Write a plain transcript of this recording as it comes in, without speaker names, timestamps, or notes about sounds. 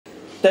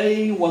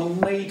They were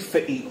made for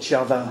each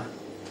other.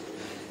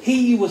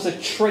 He was a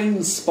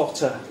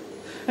trainspotter,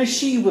 and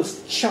she was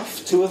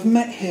chuffed to have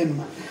met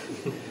him.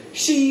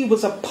 She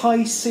was a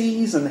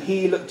Pisces, and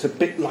he looked a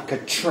bit like a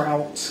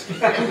trout.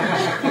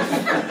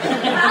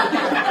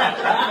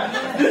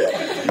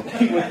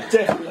 They were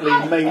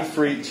definitely made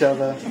for each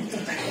other.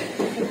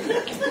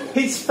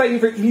 His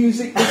favourite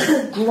music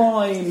was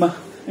grime,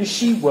 and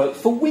she worked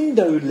for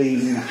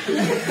Windowlene.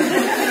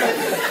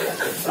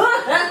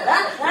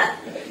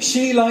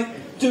 She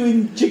liked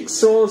doing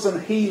jigsaws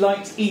and he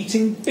liked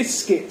eating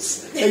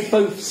biscuits. They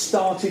both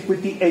started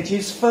with the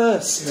edges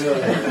first.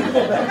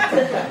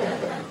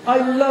 I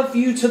love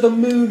you to the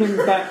moon and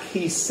back,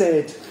 he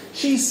said.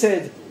 She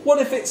said,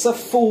 what if it's a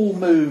full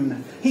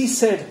moon? He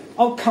said,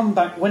 I'll come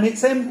back when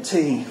it's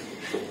empty.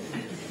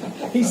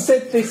 He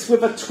said this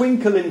with a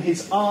twinkle in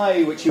his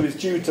eye, which he was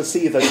due to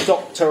see the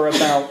doctor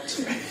about.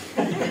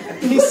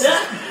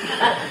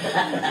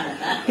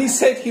 He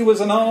said he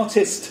was an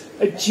artist,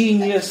 a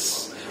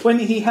genius. When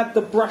he had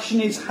the brush in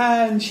his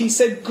hand, she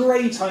said,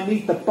 great, I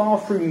need the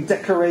bathroom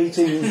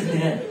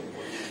decorating.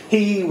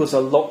 He was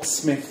a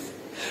locksmith.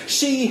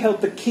 She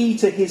held the key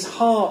to his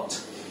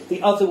heart.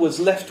 The other was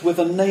left with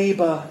a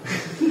neighbour.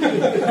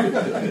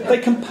 They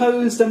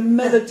composed a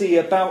melody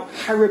about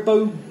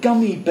Haribo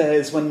Gummi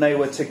bears when they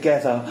were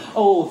together.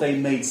 Oh, they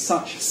made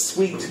such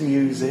sweet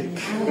music.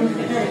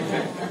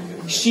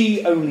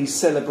 She only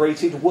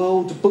celebrated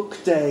World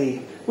Book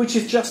Day, which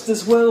is just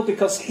as well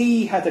because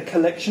he had a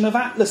collection of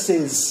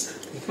atlases.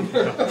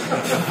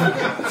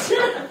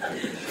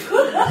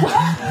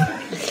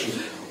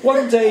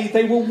 One day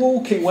they were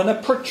walking when a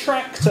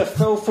protractor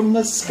fell from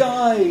the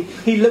sky.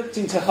 He looked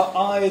into her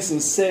eyes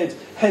and said,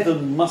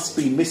 heaven must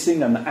be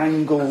missing an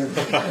angle.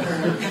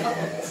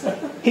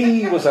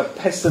 He was a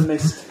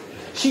pessimist.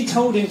 She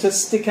told him to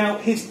stick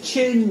out his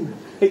chin.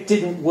 It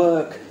didn't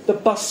work. The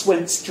bus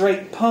went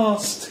straight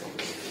past.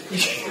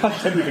 I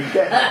don't even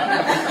get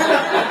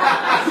that.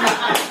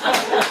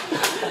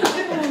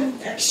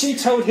 She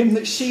told him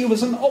that she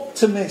was an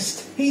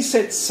optimist. He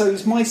said,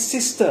 so's my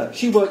sister.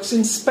 She works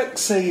in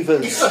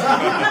Specsavers.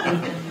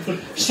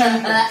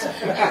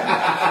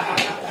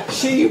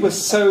 She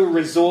was so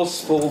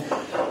resourceful.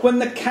 When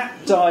the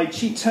cat died,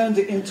 she turned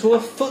it into a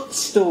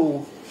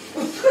footstool.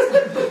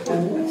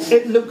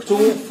 It looked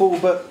awful,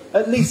 but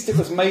at least it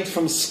was made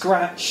from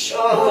scratch.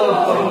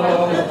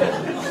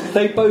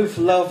 They both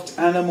loved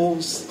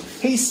animals.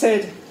 He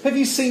said, have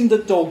you seen the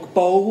dog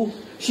bowl?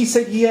 She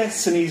said,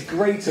 yes, and he's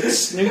great at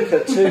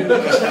snooker too.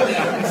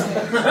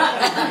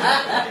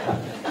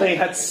 They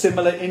had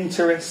similar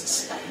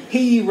interests.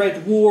 He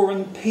read War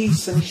and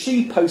Peace, and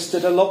she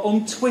posted a lot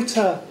on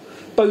Twitter.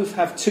 Both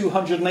have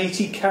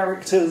 280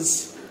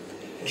 characters.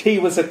 He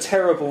was a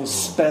terrible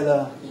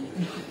speller.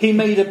 He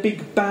made a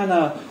big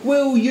banner,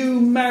 will you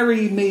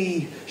marry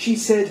me? She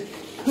said,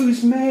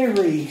 who's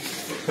Mary?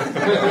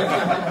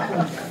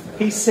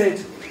 He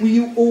said, will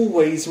you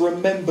always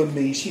remember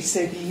me? She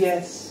said,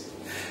 yes.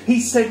 He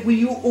said, will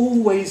you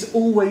always,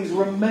 always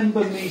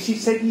remember me? She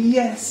said,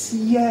 yes,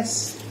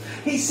 yes.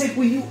 He said,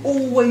 will you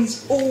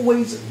always,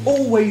 always,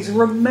 always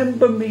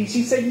remember me?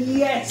 She said,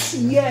 yes,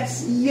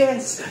 yes,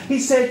 yes. He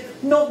said,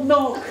 knock,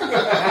 knock.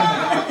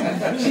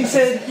 She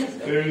said,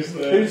 who's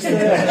there? Who's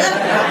there?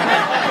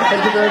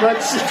 Thank you very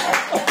much.